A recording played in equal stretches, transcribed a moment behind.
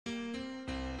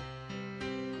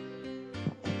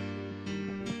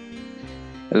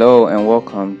Hello and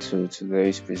welcome to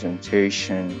today's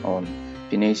presentation on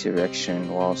penis erection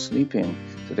while sleeping.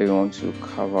 Today we want to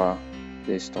cover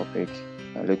this topic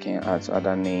looking at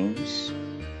other names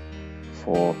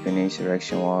for penis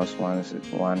erection whilst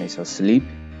one is asleep,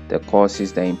 the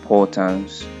causes, the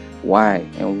importance, why,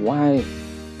 and why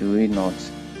do we not,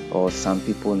 or some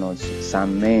people not,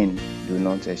 some men do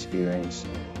not experience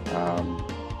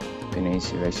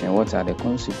penis erection. What are the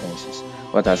consequences?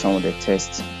 What are some of the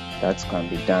tests that can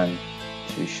be done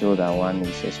to show that one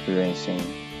is experiencing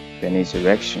penis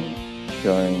erection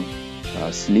during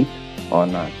sleep or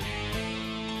not?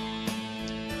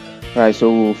 Right,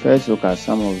 so we'll first look at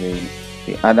some of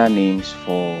the other names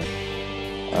for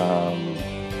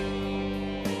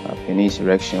penis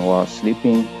erection while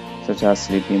sleeping, such as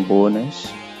sleeping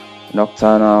bonus,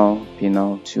 nocturnal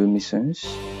penile tumescence.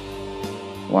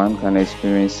 One can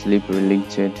experience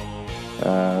sleep-related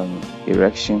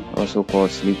erection, also called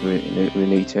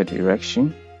sleep-related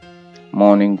erection,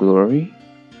 morning glory,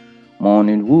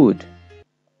 morning wood.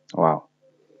 Wow.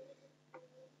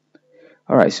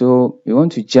 All right, so we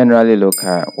want to generally look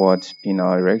at what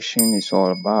penile erection is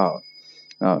all about.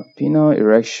 Now, penile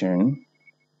erection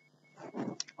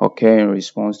occurs in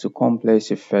response to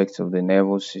complex effects of the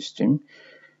nervous system,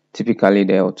 typically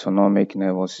the autonomic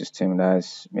nervous system that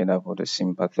is made up of the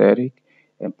sympathetic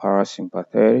and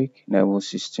parasympathetic nervous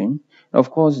system, and of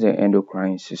course the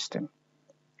endocrine system.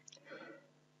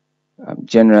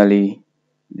 Generally,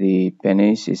 the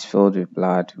penis is filled with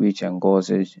blood, which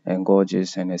engorges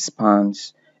and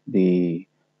expands the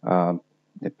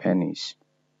penis.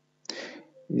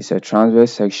 It's a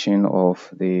transverse section of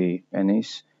the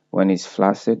penis. When it's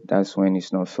flaccid, that's when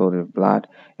it's not filled with blood,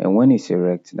 and when it's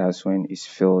erect, that's when it's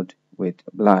filled with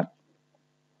blood.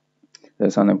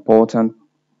 There's an important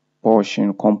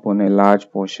component,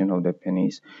 large portion of the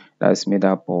penis that's made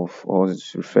up of, or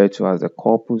is referred to as the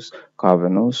corpus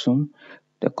cavernosum.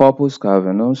 The corpus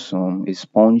cavernosum is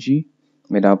spongy,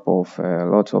 made up of a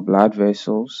lot of blood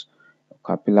vessels,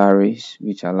 capillaries,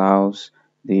 which allows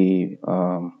the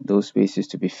those spaces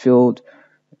to be filled,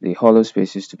 the hollow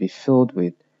spaces to be filled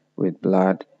with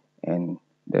blood, and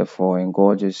therefore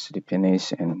engorges the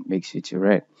penis and makes it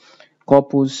erect.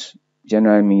 Corpus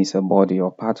generally means a body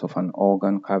or part of an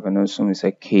organ. Cavernosum is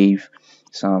a cave,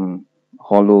 some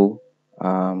hollow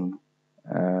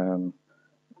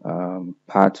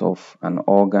part of an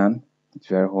organ. It's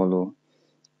very hollow,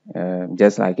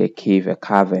 just like a cave, a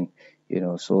cavern,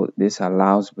 so this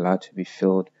allows blood to be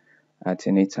filled at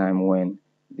any time when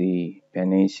the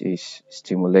penis is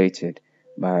stimulated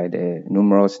by the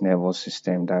numerous nervous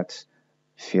system that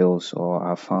fills or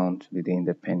are found within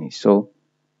the penis. So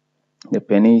the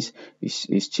penis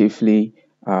is chiefly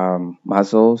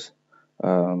muscles,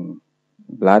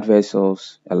 blood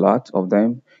vessels, a lot of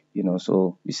them,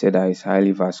 so we say that it's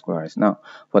highly vascularized. Now,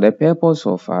 for the purpose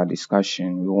of our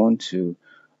discussion, we want to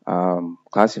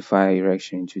classify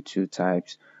erection into two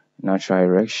types. Natural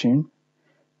erection,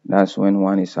 that's when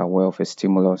one is aware of a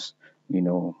stimulus,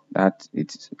 that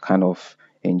it kind of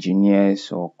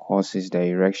engineers or causes the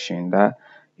erection that,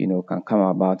 can come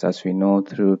about, as we know,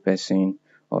 through a person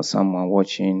or someone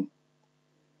watching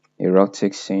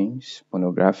erotic scenes,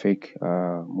 pornographic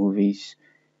movies,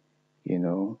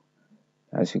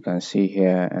 as you can see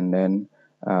here, and then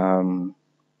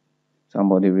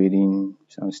somebody reading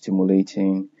some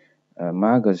stimulating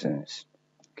magazines.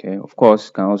 Okay, of course,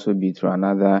 can also be through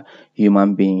another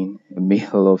human being,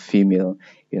 male or female,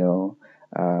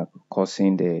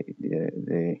 causing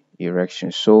the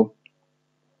erection. So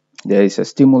there is a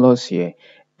stimulus here,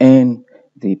 and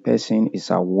the person is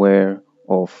aware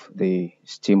of the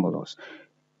stimulus.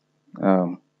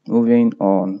 Moving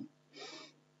on,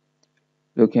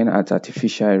 looking at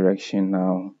artificial erection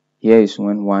now. Here is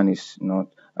when one is not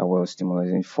aware of stimulus.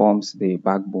 It forms the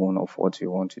backbone of what we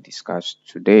want to discuss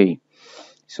today.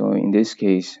 So in this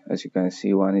case, as you can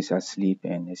see, one is asleep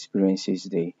and experiences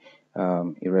the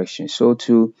erection. So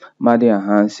to muddy our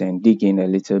hands and dig in a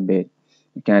little bit,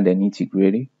 kind of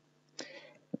nitty-gritty.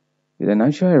 With a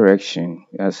natural erection,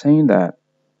 we are saying that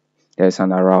there's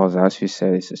an arousal, as we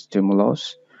said, it's a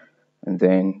stimulus, and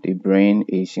then the brain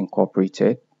is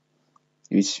incorporated,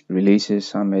 which releases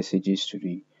some messages to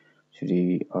the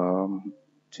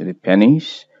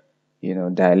penis,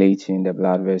 dilating the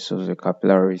blood vessels, the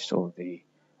capillaries of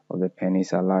the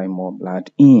penis, allowing more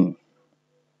blood in.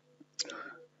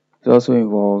 It also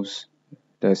involves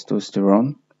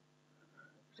testosterone.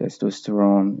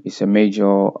 Testosterone is a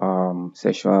major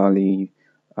sexually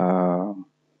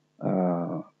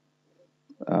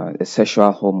a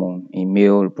sexual hormone in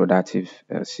male reproductive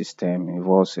system,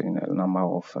 involves in a number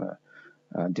of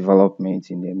development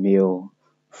in the male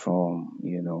from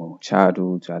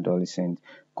childhood to adolescent,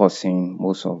 causing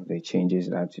most of the changes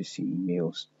that you see in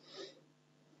males.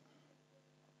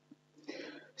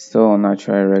 So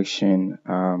natural erection,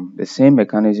 the same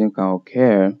mechanism can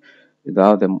occur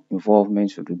without the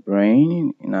involvement of the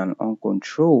brain in an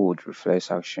uncontrolled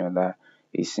reflex action that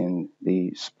is in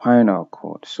the spinal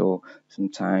cord. So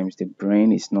sometimes the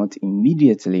brain is not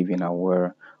immediately even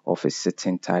aware of a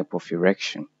certain type of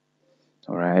erection.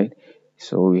 All right.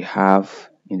 So we have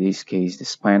in this case the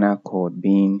spinal cord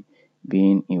being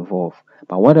involved.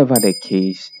 But whatever the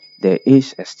case, there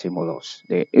is a stimulus.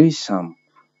 There is some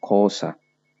causa,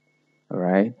 all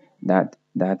right, that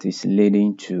is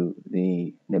leading to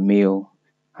the male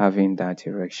having that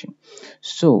erection.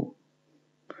 So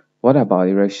what about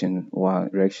erections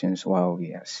while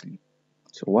we are asleep?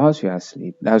 So whilst we are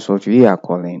asleep, that's what we are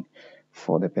calling,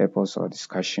 for the purpose of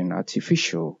discussion,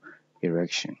 artificial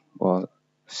erection while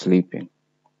sleeping,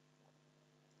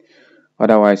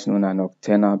 otherwise known as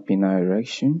nocturnal penile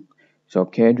erection. It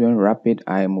occurs during rapid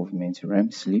eye movement,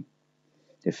 REM sleep,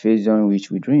 the phase during which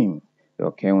we dream. It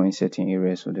occurs when certain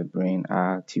areas of the brain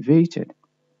are activated.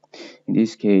 In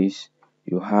this case,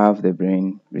 you have the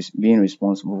brain being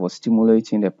responsible for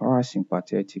stimulating the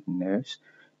parasympathetic nerves,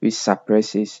 which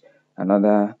suppresses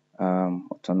another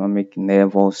autonomic uh,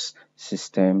 nervous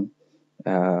system,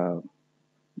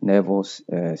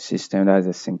 that's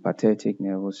the sympathetic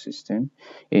nervous system.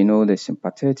 The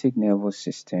sympathetic nervous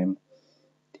system,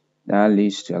 that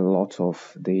leads to a lot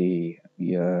of the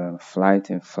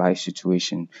flight and flight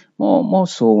situation. More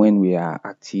so when we are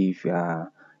active, we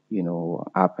are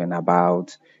up and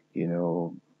about. A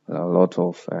lot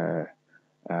of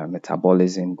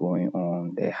metabolism going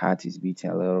on. The heart is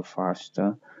beating a little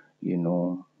faster.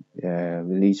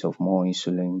 Release of more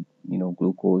insulin.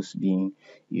 Glucose being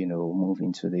moved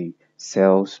into the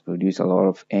cells, produce a lot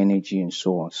of energy and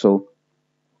so on. So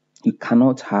you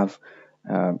cannot have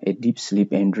a deep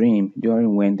sleep and dream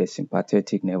during when the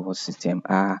sympathetic nervous system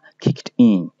are kicked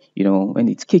in. When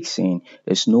it kicks in,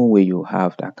 there's no way you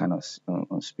have that kind of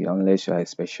speed unless you are a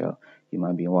special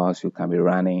human being. Whilst you can be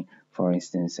running, for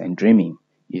instance, and dreaming,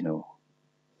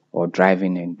 or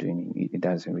driving and dreaming, it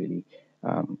doesn't really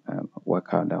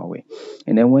work out that way.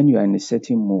 And then when you are in a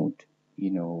certain mood,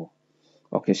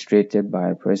 orchestrated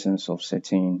by presence of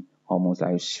certain hormones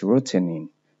like serotonin.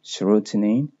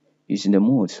 Serotonin is in the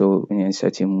mood. So when you're in a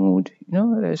certain mood,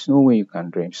 there's no way you can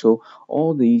dream. So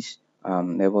all these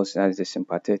levels, as the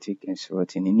sympathetic and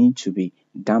serotonin, need to be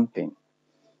dampened,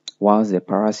 whilst the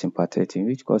parasympathetic,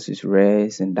 which causes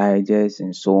rest and digest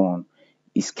and so on,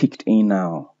 is kicked in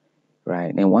now,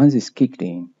 right? And once it's kicked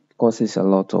in, it causes a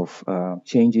lot of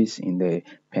changes in the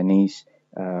penis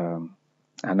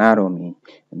anatomy,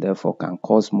 and therefore can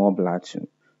cause more blood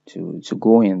to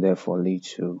go in, therefore lead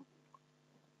to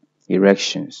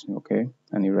erections. Okay,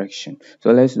 an erection.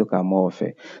 So let's look at more of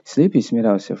it. Sleep is made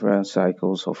out of several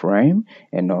cycles of REM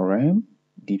and non-REM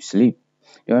deep sleep.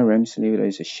 During REM sleep, there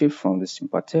is a shift from the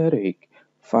sympathetic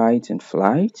fight and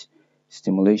flight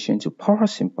stimulation to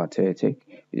parasympathetic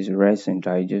is rest and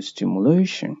digest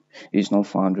stimulation. It is not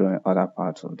found during other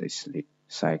parts of the sleep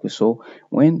cycle. So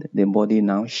when the body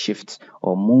now shifts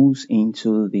or moves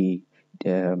into the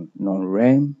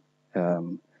non-REM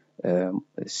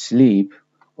sleep,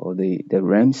 or the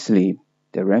REM sleep,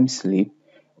 the REM sleep,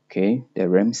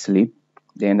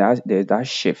 then there's that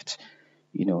shift,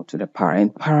 to the para,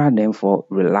 and para therefore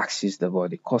relaxes the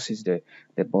body, causes the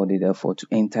body therefore to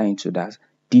enter into that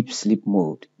deep sleep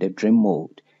mode, the dream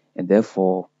mode, and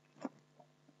therefore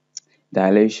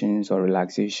dilations or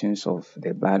relaxations of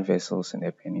the blood vessels in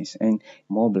the penis, and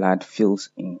more blood fills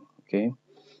in. Okay,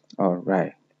 all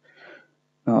right.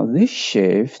 Now this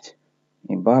shift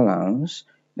in balance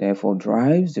therefore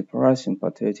drives the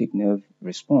parasympathetic nerve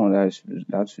response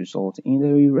that results in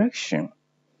the erection.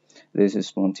 This is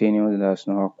spontaneous, does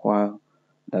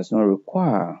not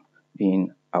require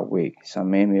being awake.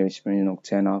 Some men may experience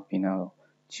nocturnal penile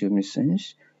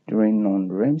tumescence during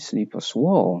non-REM sleep as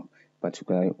well,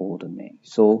 particularly older men.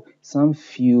 So some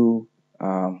few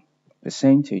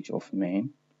percentage of men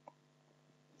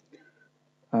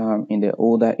in the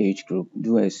older age group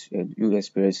do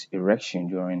experience erection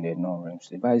during the non-REM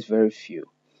sleep, but it's very few,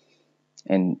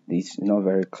 and it's not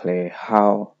very clear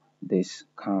how this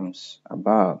comes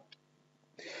about.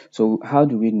 So how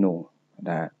do we know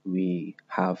that we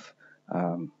have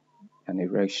an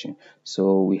erection?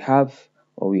 So we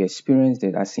experience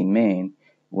it as a man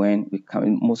when we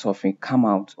most often come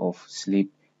out of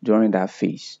sleep during that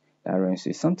phase. That REM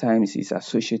sleep. Sometimes it's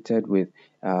associated with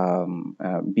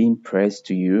being pressed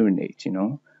to urinate,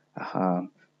 being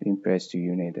pressed to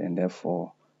urinate, and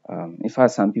therefore In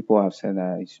fact, some people have said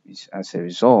that it's as a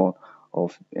result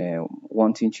of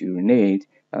wanting to urinate,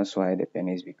 that's why the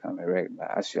penis become erect.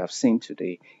 But as you have seen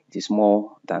today, it is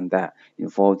more than that. It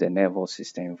involves the nervous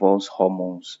system, involves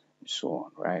hormones, and so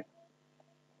on, right?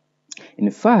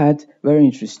 In fact, very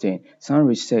interesting, some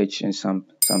research and some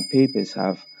papers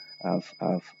have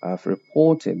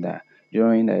reported that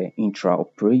during the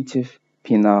intraoperative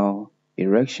penile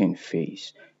erection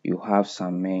phase, you have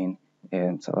some men,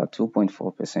 it's about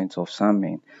 2.4% of some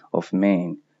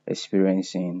men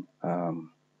experiencing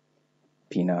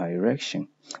penile erection.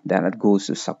 That goes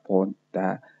to support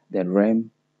that the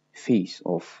REM phase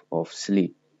of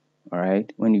sleep. All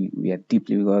right, when we are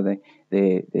deeply, because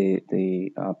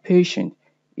the patient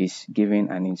is given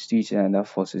an anesthesia, and that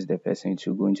forces the person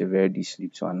to go into very deep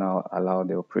sleep to now allow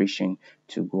the operation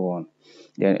to go on.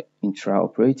 The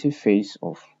intraoperative phase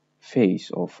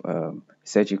of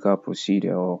surgical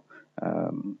procedure,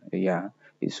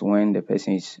 is when the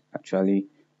person is actually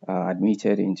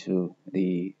admitted into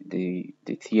the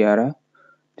theater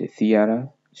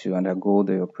to undergo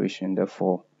the operation.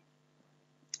 Therefore,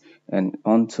 and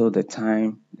until the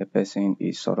time the person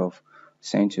is sort of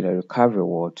sent to the recovery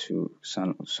ward to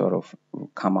sort of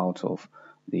come out of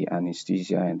the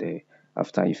anesthesia and the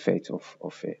after effect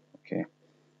of it. Okay.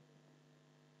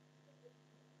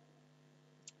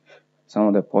 Some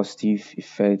of the positive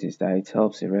effects is that it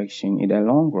helps erection in the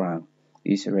long run.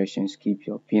 These erections keep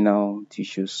your penile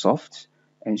tissue soft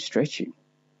and stretchy.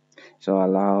 So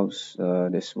allows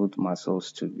the smooth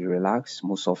muscles to be relaxed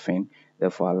most often,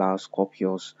 therefore allows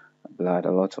copious blood,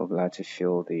 a lot of blood to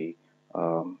fill the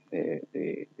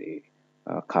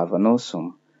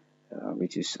cavernosum,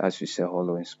 which is, as we say,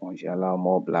 hollow and spongy, allow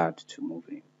more blood to move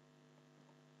in.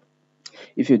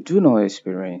 If you do not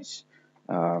experience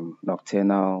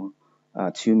nocturnal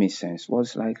tumescence,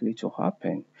 what's likely to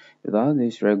happen? Without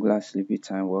this regular sleepy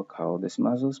time workout, these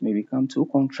muscles may become too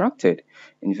contracted.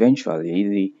 Eventually,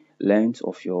 the length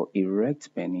of your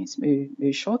erect penis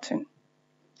may shorten.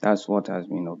 That's what has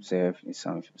been observed in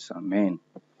some men.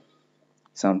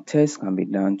 Some tests can be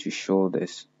done to show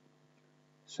this.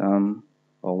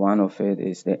 One of it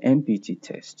is the MPT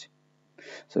test.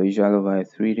 So usually over a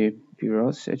 3-day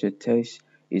period, such a test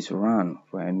is run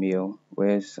for a male,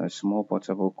 where a small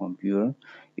portable computer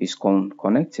is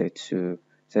connected to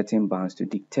certain bands to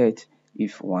dictate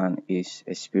if one is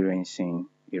experiencing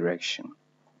erection.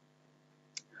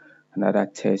 Another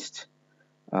test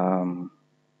that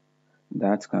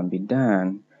can be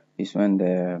done is when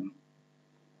the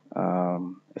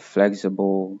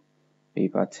flexible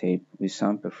paper tape with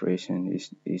some perforation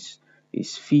is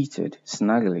fitted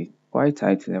snugly, quite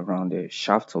tightly around the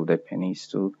shaft of the penis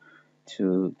to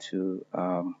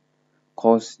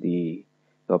cause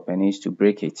your penis to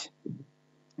break it.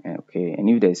 Okay, and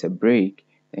if there's a break,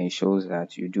 then it shows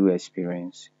that you do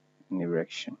experience an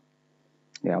erection.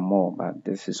 There are more, but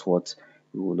this is what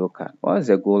we will look at. What is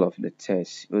the goal of the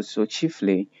test? So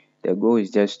chiefly, the goal is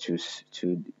just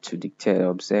to dictate,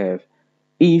 observe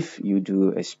if you do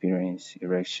experience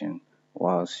erection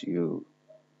whilst you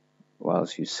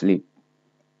sleep.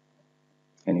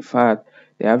 And in fact,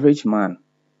 the average man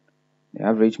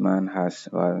has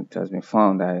it has been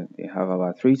found that they have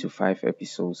about 3 to 5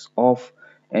 episodes of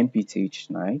MPT each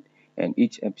night, and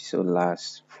each episode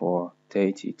lasts for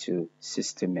 30 to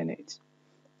 60 minutes.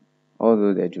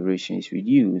 Although the duration is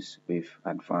reduced with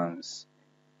advanced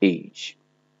age.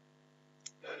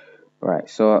 Right,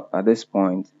 so at this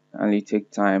point, only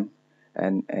take time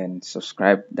and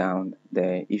subscribe down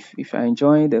there. If you're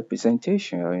enjoying the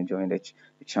presentation or enjoying the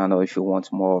channel, if you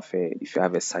want more of it, if you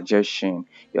have a suggestion,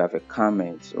 you have a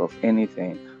comment of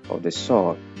anything of the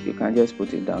sort, you can just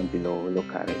put it down below. We'll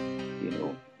look at it.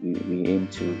 We aim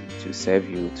to serve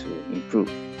you to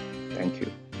improve. Thank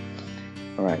you.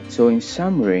 All right, so in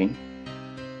summary,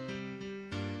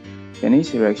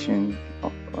 penis erection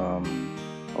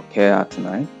occur at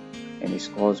night and is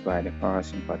caused by the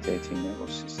parasympathetic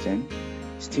nervous system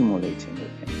stimulating the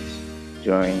penis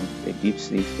during the deep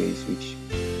sleep phase, which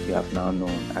you have now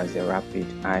known as the rapid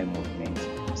eye movement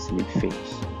sleep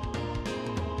phase.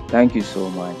 Thank you so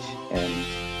much, and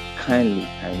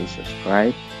kindly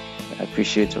subscribe. I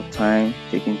appreciate your time,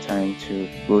 taking time to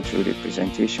go through the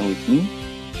presentation with me.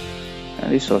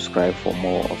 Kindly subscribe for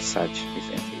more of such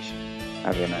presentation.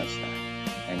 Have a nice time.